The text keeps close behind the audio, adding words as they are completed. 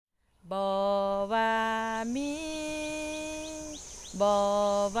บอว่ามีบอ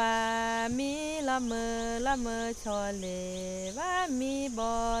ว่ามีละเมอละเมอชอเลว่ามีบ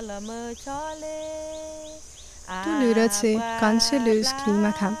อละเมอชอเล Du lytter til Grænseløs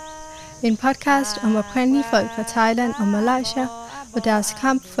Klimakamp, en podcast om oprindelige folk fra Thailand og Malaysia og deres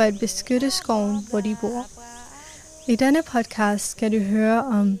kamp for at beskytte skoven, hvor de bor. I denne podcast skal du høre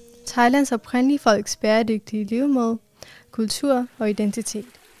om Thailands oprindelige folks bæredygtige levemåde, kultur og identitet.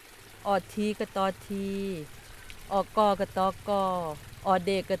 ออทีก็ตอทีออกอก็ตอกออเด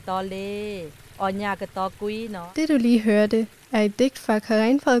ก็ตอเลอญาก็ตอกุยเนาะ Det du lige hørte er et digt fra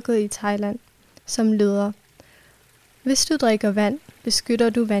Karen-folket i Thailand, som lyder: Hvis du drikker vand, beskytter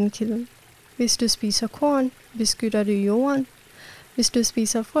du vandkilden. Hvis du spiser korn, beskytter du jorden. Hvis du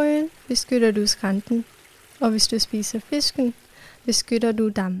spiser frøen, beskytter du skrænten. Og hvis du spiser fisken, beskytter du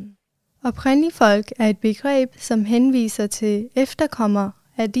dammen. Oprindelig folk er et begreb, som henviser til efterkommere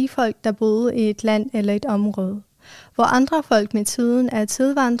af de folk, der boede i et land eller et område, hvor andre folk med tiden er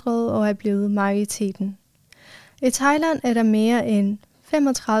tilvandret og er blevet majoriteten. I Thailand er der mere end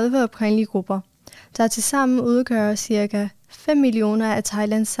 35 oprindelige grupper, der tilsammen udgør ca. 5 millioner af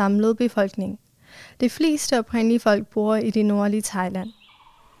Thailands samlede befolkning. De fleste oprindelige folk bor i det nordlige Thailand.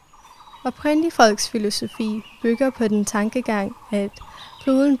 Oprindelige folks filosofi bygger på den tankegang, at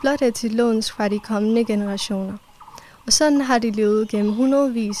kloden blot er til låns fra de kommende generationer. Og sådan har de levet gennem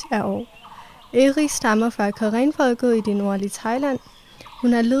hundredvis af år. Eri stammer fra Karen-folket i det nordlige Thailand.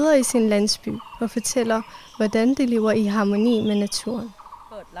 Hun er leder i sin landsby og fortæller, hvordan de lever i harmoni med naturen.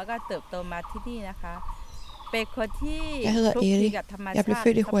 Jeg hedder Eri. Jeg blev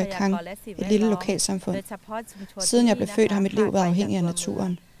født i Huaykhang, et lille lokalsamfund. Siden jeg blev født, har mit liv været afhængig af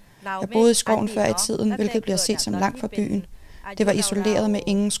naturen. Jeg boede i skoven før i tiden, hvilket bliver set som langt fra byen. Det var isoleret med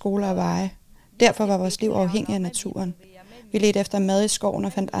ingen skoler og veje. Derfor var vores liv afhængig af naturen. Vi ledte efter mad i skoven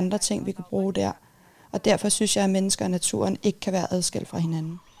og fandt andre ting, vi kunne bruge der. Og derfor synes jeg, at mennesker og naturen ikke kan være adskilt fra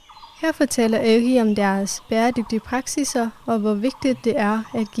hinanden. Her fortæller Eri om deres bæredygtige praksiser, og hvor vigtigt det er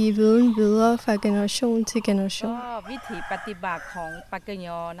at give viden videre fra generation til generation.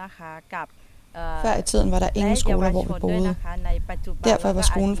 Før i tiden var der ingen skoler, hvor vi boede. Derfor var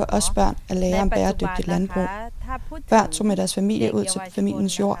skolen for os børn at lære om bæredygtigt landbrug. Børn tog med deres familie ud til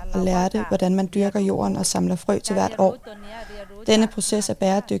familiens jord og lærte, hvordan man dyrker jorden og samler frø til hvert år. Denne proces er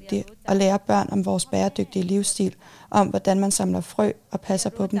bæredygtig og lærer børn om vores bæredygtige livsstil, og om hvordan man samler frø og passer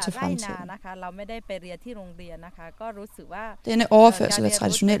på dem til fremtiden. Denne overførsel af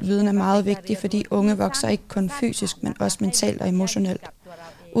traditionel viden er meget vigtig, fordi unge vokser ikke kun fysisk, men også mentalt og emotionelt.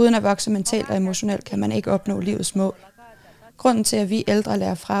 Uden at vokse mentalt og emotionelt kan man ikke opnå livets mål. Grunden til, at vi ældre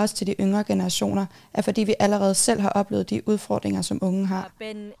lærer fra os til de yngre generationer, er fordi vi allerede selv har oplevet de udfordringer, som unge har.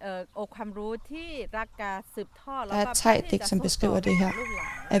 Der er et thai-digt, som beskriver det her.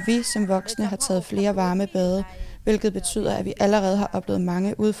 At vi som voksne har taget flere varme bade, hvilket betyder, at vi allerede har oplevet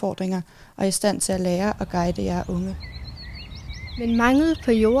mange udfordringer og er i stand til at lære og guide jer unge. Men mangel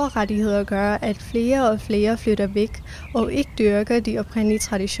på jordrettigheder gør, at flere og flere flytter væk og ikke dyrker de oprindelige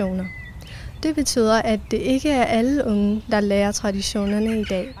traditioner. Det betyder, at det ikke er alle unge, der lærer traditionerne i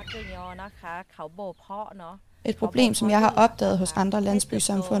dag. Et problem, som jeg har opdaget hos andre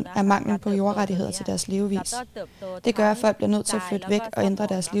landsbysamfund, er manglen på jordrettigheder til deres levevis. Det gør, at folk bliver nødt til at flytte væk og ændre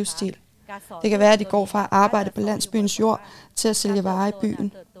deres livsstil. Det kan være, at de går fra at arbejde på landsbyens jord til at sælge varer i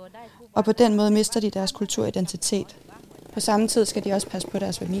byen. Og på den måde mister de deres kulturidentitet. På samme tid skal de også passe på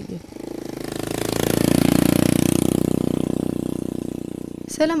deres familie.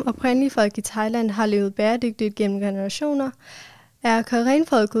 Selvom oprindelige folk i Thailand har levet bæredygtigt gennem generationer, er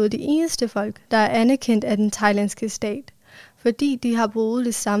Karen-folket det eneste folk, der er anerkendt af den thailandske stat, fordi de har boet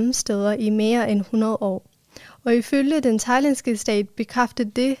de samme steder i mere end 100 år. Og ifølge den thailandske stat bekræfter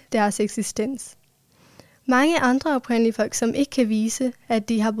det deres eksistens. Mange andre oprindelige folk, som ikke kan vise, at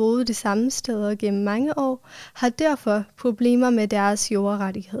de har boet de samme steder gennem mange år, har derfor problemer med deres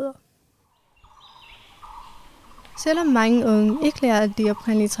jordrettigheder. Selvom mange unge ikke lærer de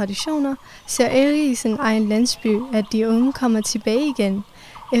oprindelige traditioner, ser Eri i sin egen landsby, at de unge kommer tilbage igen,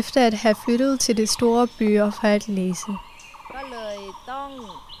 efter at have flyttet til de store byer for at læse.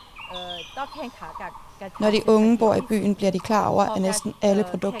 Når de unge bor i byen, bliver de klar over, at næsten alle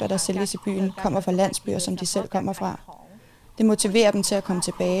produkter, der sælges i byen, kommer fra landsbyer, som de selv kommer fra. Det motiverer dem til at komme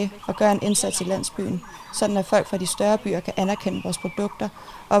tilbage og gøre en indsats i landsbyen, sådan at folk fra de større byer kan anerkende vores produkter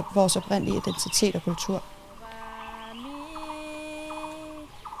og vores oprindelige identitet og kultur.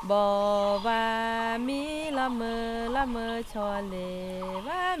 บอว่ามีละเมอละเมอชอเล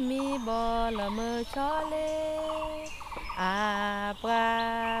ว่ามีบอละเมอชอเลอาปรา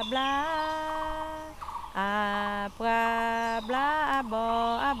บลาอาป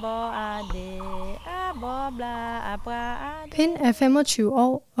Pin er 25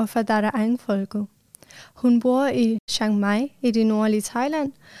 år og fra Dardaang-folket. Hun bor i Chiang Mai i det nordlige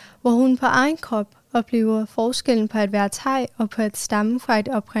Thailand, hvor hun på egen krop oplever forskellen på at være thai og på at stamme fra et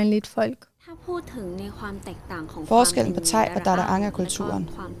oprindeligt folk. Forskellen på thai og Dardaang er kulturen.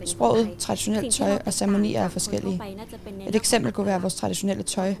 Sproget, traditionelt tøj og ceremonier er forskellige. Et eksempel kunne være vores traditionelle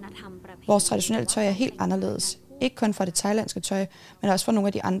tøj. Vores traditionelle tøj er helt anderledes. Ikke kun fra det thailandske tøj, men også fra nogle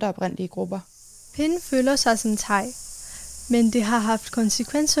af de andre oprindelige grupper. Pin føler sig som thai, men det har haft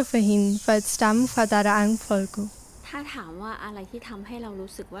konsekvenser for hende for at stamme fra Dardaang-folket.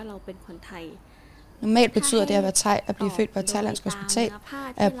 Normalt betyder det at være thai at blive født på et thailandsk hospital,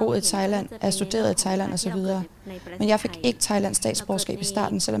 at have boet i Thailand, at have studeret i Thailand osv. Men jeg fik ikke Thailands statsborgerskab i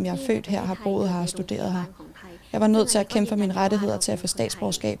starten, selvom jeg er født her, har boet her og studeret her. Jeg var nødt til at kæmpe for mine rettigheder til at få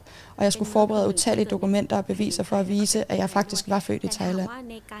statsborgerskab, og jeg skulle forberede utallige dokumenter og beviser for at vise, at jeg faktisk var født i Thailand.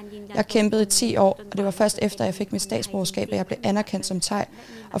 Jeg kæmpede i 10 år, og det var først efter, jeg fik mit statsborgerskab, at jeg blev anerkendt som thai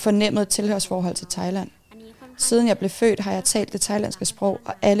og fornemmede et tilhørsforhold til Thailand. Siden jeg blev født, har jeg talt det thailandske sprog,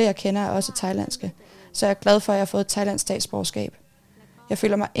 og alle jeg kender er også thailandske. Så jeg er glad for, at jeg har fået et thailandsk statsborgerskab. Jeg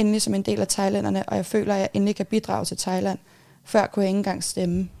føler mig endelig som en del af thailænderne, og jeg føler, at jeg endelig kan bidrage til Thailand. Før kunne jeg ikke engang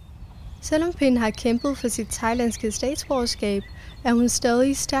stemme. Selvom Pin har kæmpet for sit thailandske statsborgerskab, er hun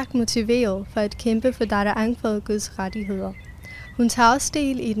stadig stærkt motiveret for at kæmpe for Dardaang-folkets rettigheder. Hun tager også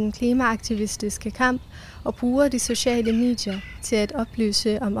del i den klimaaktivistiske kamp og bruger de sociale medier til at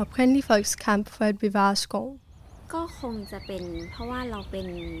oplyse om oprindelige folks kamp for at bevare skoven.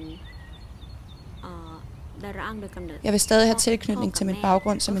 Jeg vil stadig have tilknytning til min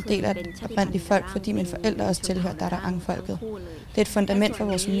baggrund som en del af et oprindeligt folk, fordi mine forældre også tilhører Dardaang-folket. Det er et fundament for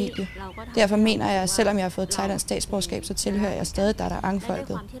vores familie. Derfor mener jeg, at selvom jeg har fået Thailands statsborgerskab, så tilhører jeg stadig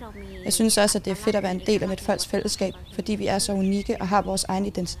Dardaang-folket. Jeg synes også, at det er fedt at være en del af mit folks fællesskab, fordi vi er så unikke og har vores egen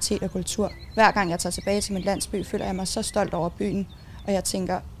identitet og kultur. Hver gang jeg tager tilbage til min landsby, føler jeg mig så stolt over byen, og jeg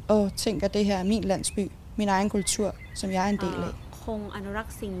tænker, tænker det her er min landsby, min egen kultur, som jeg er en del af.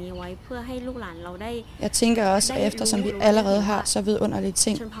 Jeg tænker også, at eftersom vi allerede har så vidunderlige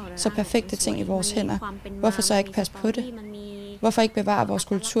ting, så perfekte ting i vores hænder, hvorfor så ikke passe på det? Hvorfor ikke bevare vores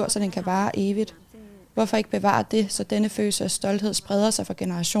kultur, så den kan vare evigt? Hvorfor ikke bevare det, så denne følelse af stolthed spreder sig fra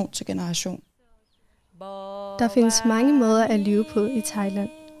generation til generation? Der findes mange måder at leve på i Thailand.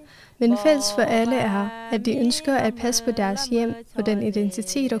 Men fælles for alle er, at de ønsker at passe på deres hjem og den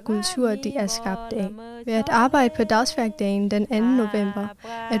identitet og kultur, de er skabt af. Ved at arbejde på dagsværkdagen den 2. november,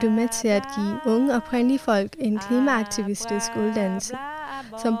 er du med til at give unge oprindelige folk en klimaaktivistisk uddannelse,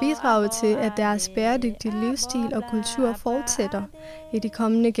 som bidrager til, at deres bæredygtige livsstil og kultur fortsætter i de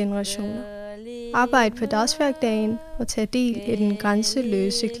kommende generationer. Arbejd på dagsværkdagen og tag del i den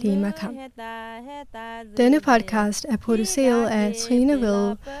grænseløse klimakamp. Denne podcast er produceret af Trine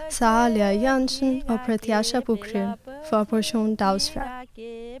Ved, Sara Lea Jørgensen og Pratyasha Bukre for Operation Dagsværk.